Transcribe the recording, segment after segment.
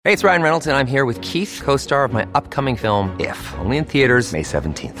Hey, it's Ryan Reynolds, and I'm here with Keith, co-star of my upcoming film, If, only in theaters May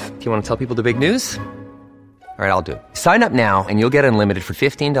 17th. Do you want to tell people the big news? All right, I'll do it. Sign up now and you'll get unlimited for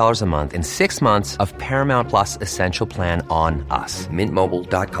 $15 a month and 6 months of Paramount Plus Essential Plan on us.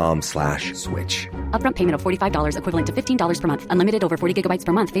 MintMobile.com/switch. Upfront payment of $45 equivalent to $15 per month. Unlimited over 40 gigabytes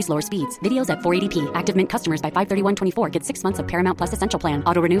per month. Face lower speeds. Videos at 480p. Active Mint customers by 531.24 get 6 months of Paramount Plus Essential Plan.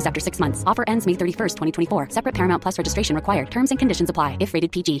 Auto renews after 6 months. Offer ends May 31st, 2024. Separate Paramount Plus registration required. Terms and conditions apply if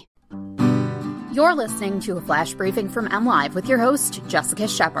rated PG. You're listening to a flash briefing from MLive with your host, Jessica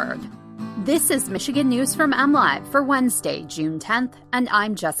Shepard. This is Michigan News from MLive for Wednesday, June 10th, and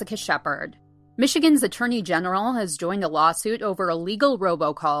I'm Jessica Shepard. Michigan's Attorney General has joined a lawsuit over illegal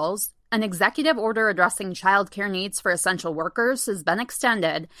robocalls. An executive order addressing child care needs for essential workers has been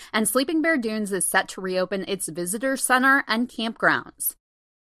extended, and Sleeping Bear Dunes is set to reopen its visitor center and campgrounds.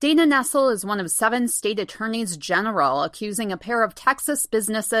 Dana Nessel is one of 7 state attorneys general accusing a pair of Texas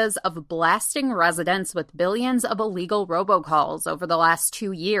businesses of blasting residents with billions of illegal robocalls over the last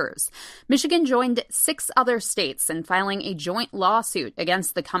 2 years. Michigan joined 6 other states in filing a joint lawsuit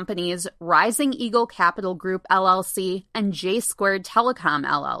against the companies Rising Eagle Capital Group LLC and J Squared Telecom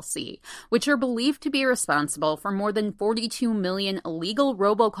LLC, which are believed to be responsible for more than 42 million illegal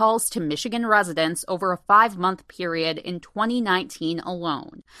robocalls to Michigan residents over a 5-month period in 2019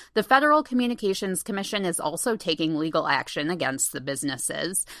 alone. The Federal Communications Commission is also taking legal action against the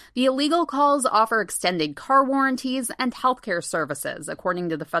businesses. The illegal calls offer extended car warranties and healthcare services, according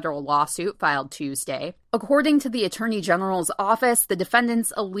to the federal lawsuit filed Tuesday. According to the Attorney General's office, the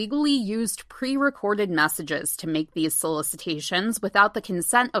defendants illegally used pre-recorded messages to make these solicitations without the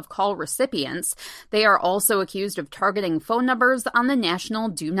consent of call recipients. They are also accused of targeting phone numbers on the National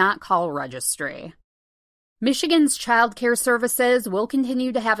Do Not Call Registry. Michigan's child care services will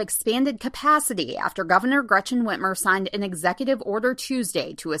continue to have expanded capacity after Governor Gretchen Whitmer signed an executive order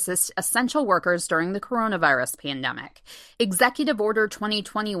Tuesday to assist essential workers during the coronavirus pandemic. Executive Order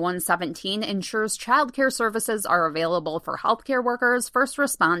 2020-117 ensures child care services are available for healthcare workers, first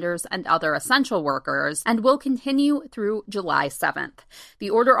responders, and other essential workers, and will continue through July 7th. The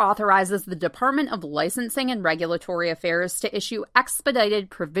order authorizes the Department of Licensing and Regulatory Affairs to issue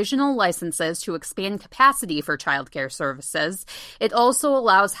expedited provisional licenses to expand capacity for child care services. It also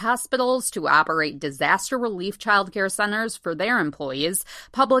allows hospitals to operate disaster relief child care centers for their employees.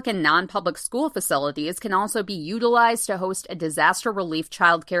 Public and non-public school facilities can also be utilized to host a disaster relief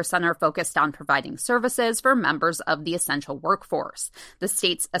child care center focused on providing services for members of the essential workforce. The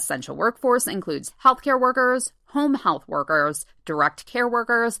state's essential workforce includes healthcare workers, home health workers, direct care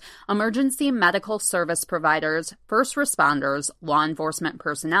workers, emergency medical service providers, first responders, law enforcement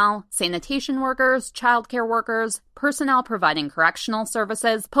personnel, sanitation workers, child care workers, personnel providing correctional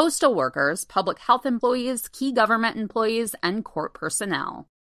services, postal workers, public health employees, key government employees, and court personnel.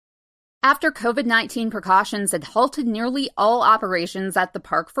 After COVID-19 precautions had halted nearly all operations at the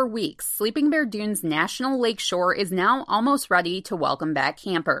park for weeks, Sleeping Bear Dunes National Lakeshore is now almost ready to welcome back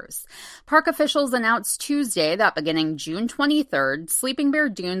campers. Park officials announced Tuesday that beginning June 23rd, Sleeping Bear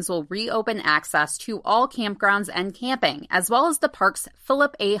Dunes will reopen access to all campgrounds and camping, as well as the park's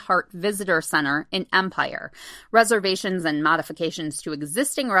Philip A. Hart Visitor Center in Empire. Reservations and modifications to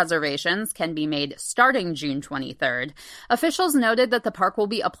existing reservations can be made starting June 23rd. Officials noted that the park will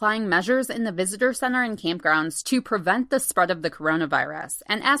be applying measures in the visitor center and campgrounds to prevent the spread of the coronavirus,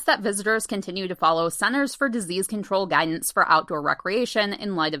 and asked that visitors continue to follow Centers for Disease Control guidance for outdoor recreation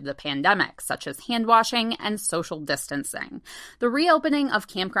in light of the pandemic, such as hand washing and social distancing. The reopening of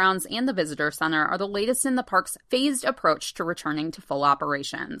campgrounds and the visitor center are the latest in the park's phased approach to returning to full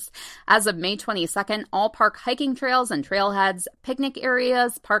operations. As of May 22nd, all park hiking trails and trailheads, picnic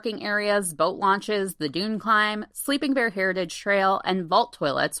areas, parking areas, boat launches, the dune climb, Sleeping Bear Heritage Trail, and vault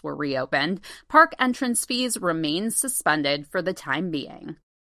toilets were reopened. Park entrance fees remain suspended for the time being.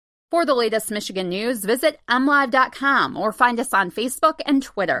 For the latest Michigan news, visit mlive.com or find us on Facebook and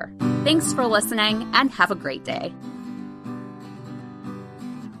Twitter. Thanks for listening and have a great day.